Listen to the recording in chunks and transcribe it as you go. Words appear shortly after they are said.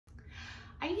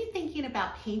Are you thinking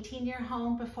about painting your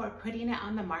home before putting it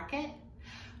on the market?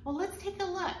 Well, let's take a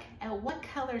look at what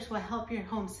colors will help your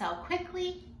home sell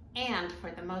quickly and for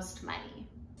the most money.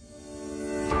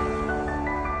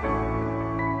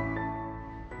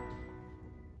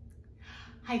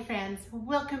 Hi friends,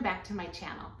 welcome back to my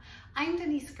channel. I'm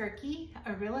Denise Gehrke,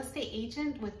 a real estate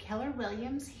agent with Keller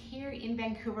Williams here in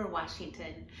Vancouver,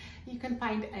 Washington. You can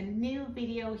find a new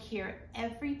video here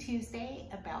every Tuesday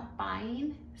about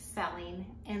buying, selling,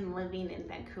 and living in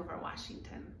Vancouver,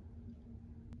 Washington.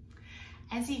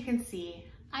 As you can see,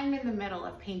 I'm in the middle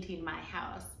of painting my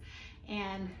house,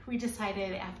 and we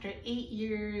decided after 8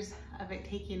 years of it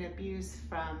taking abuse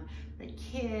from the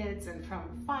kids and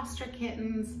from foster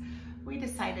kittens, we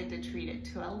decided to treat it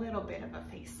to a little bit of a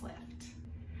facelift.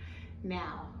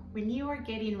 Now, when you are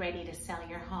getting ready to sell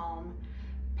your home,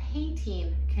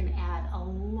 painting can add a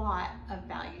lot of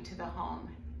value to the home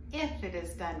if it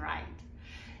is done right.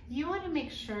 You want to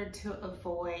make sure to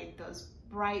avoid those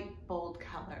bright, bold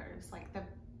colors like the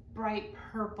bright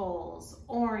purples,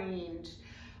 orange,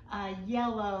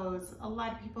 yellows. A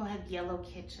lot of people have yellow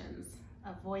kitchens.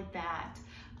 Avoid that.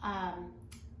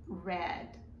 Red.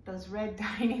 Those red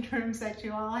dining rooms that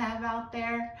you all have out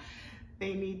there,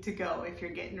 they need to go if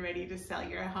you're getting ready to sell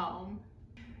your home.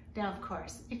 Now, of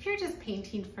course, if you're just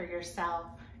painting for yourself,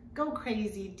 go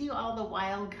crazy, do all the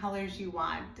wild colors you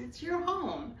want. It's your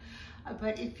home.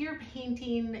 But if you're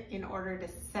painting in order to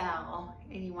sell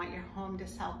and you want your home to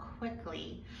sell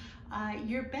quickly,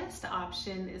 your best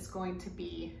option is going to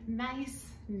be nice,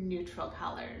 neutral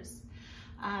colors.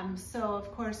 So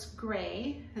of course,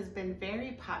 gray has been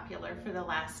very popular for the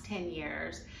last 10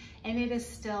 years, and it is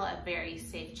still a very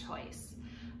safe choice.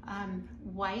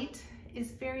 White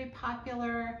is very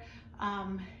popular.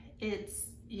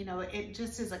 It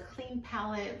just is a clean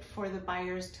palette for the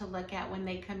buyers to look at when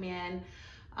they come in.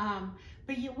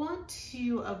 But you want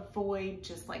to avoid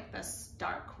just like the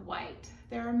stark white.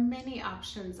 There are many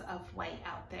options of white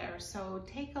out there, so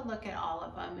take a look at all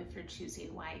of them if you're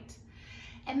choosing white.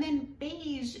 And then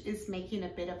beige is making a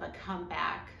bit of a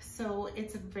comeback, so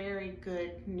it's a very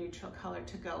good neutral color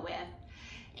to go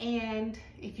with. And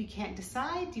if you can't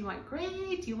decide, do you want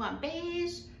gray, do you want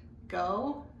beige?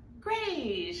 Go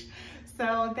grayish.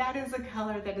 So that is a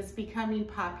color that is becoming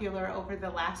popular over the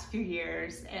last few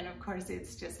years, and of course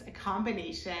it's just a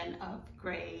combination of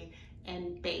gray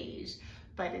and beige.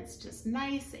 But it's just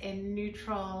nice and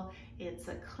neutral. It's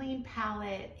a clean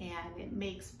palette, and it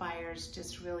makes buyers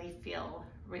just really feel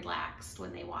relaxed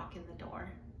when they walk in the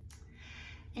door.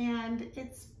 And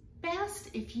it's best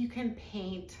if you can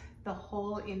paint the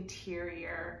whole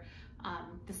interior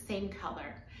the same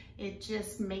color. It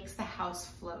just makes the house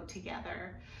flow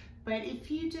together. But if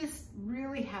you just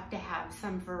really have to have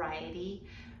some variety,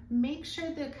 make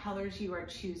sure the colors you are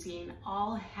choosing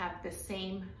all have the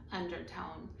same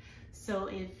undertone. So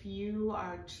if you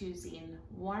are choosing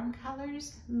warm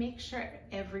colors, make sure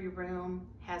every room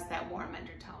has that warm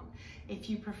undertone. If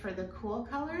you prefer the cool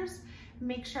colors,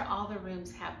 make sure all the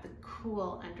rooms have the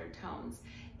cool undertones.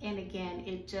 And again,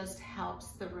 it just helps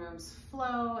the rooms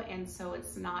flow, and so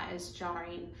it's not as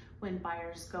jarring when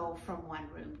buyers go from one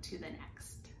room to the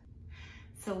next.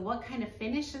 So what kind of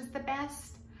finish is the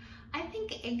best? I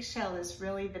think eggshell is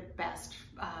really the best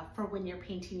for when you're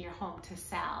painting your home to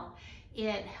sell.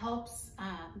 It helps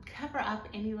cover up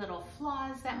any little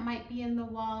flaws that might be in the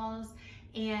walls,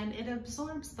 and it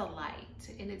absorbs the light,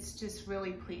 and it's just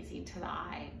really pleasing to the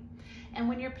eye. And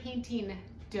when you're painting,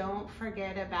 don't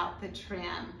forget about the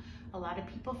trim. A lot of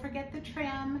people forget the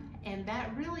trim, and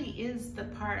that really is the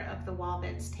part of the wall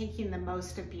that's taking the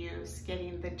most abuse,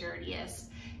 getting the dirtiest.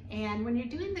 And when you're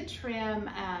doing the trim,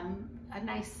 a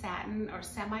nice satin or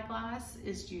semi-gloss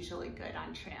is usually good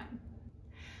on trim.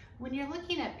 When you're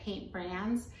looking at paint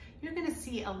brands, you're gonna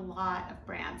see a lot of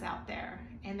brands out there,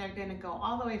 and they're gonna go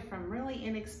all the way from really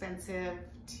inexpensive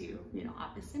to,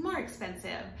 obviously more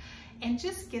expensive, and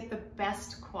just get the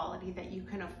best quality that you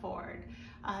can afford.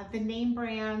 The name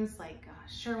brands like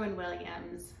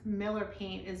Sherwin-Williams, Miller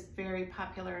Paint is very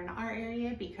popular in our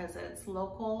area because it's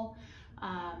local.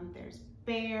 There's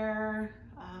Behr,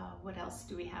 what else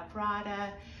do we have?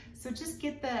 Rada. So just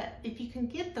if you can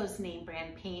get those name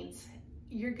brand paints,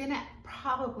 you're gonna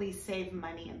probably save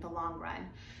money in the long run.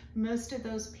 Most of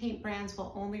those paint brands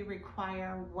will only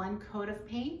require one coat of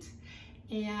paint,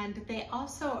 and they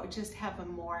also just have a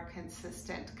more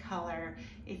consistent color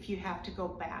if you have to go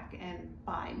back and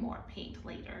buy more paint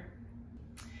later.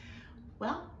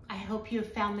 Well, I hope you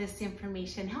have found this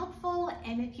information helpful,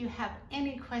 and if you have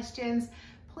any questions,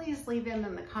 please leave them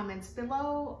in the comments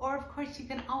below, or of course you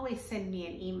can always send me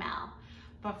an email.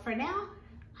 But for now,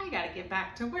 I gotta get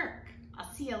back to work.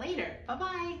 I'll see you later.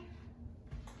 Bye-bye.